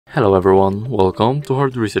Hello everyone, welcome to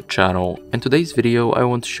Hard Reset channel. In today's video I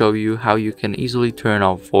want to show you how you can easily turn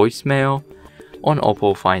off voicemail on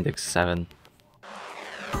OPPO Find X7.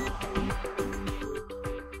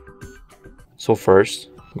 So first,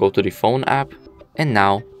 go to the phone app and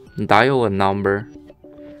now dial a number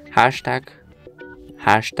hashtag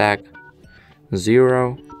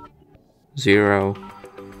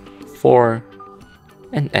 004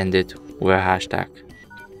 and end it with a hashtag.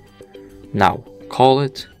 Now call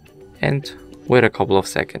it and wait a couple of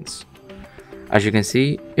seconds. As you can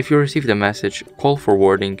see, if you receive the message call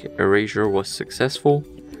forwarding erasure was successful,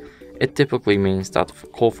 it typically means that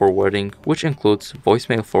call forwarding, which includes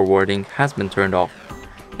voicemail forwarding, has been turned off,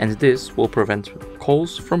 and this will prevent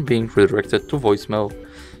calls from being redirected to voicemail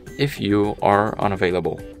if you are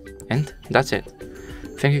unavailable. And that's it.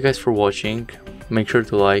 Thank you guys for watching. Make sure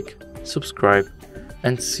to like, subscribe,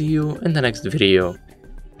 and see you in the next video.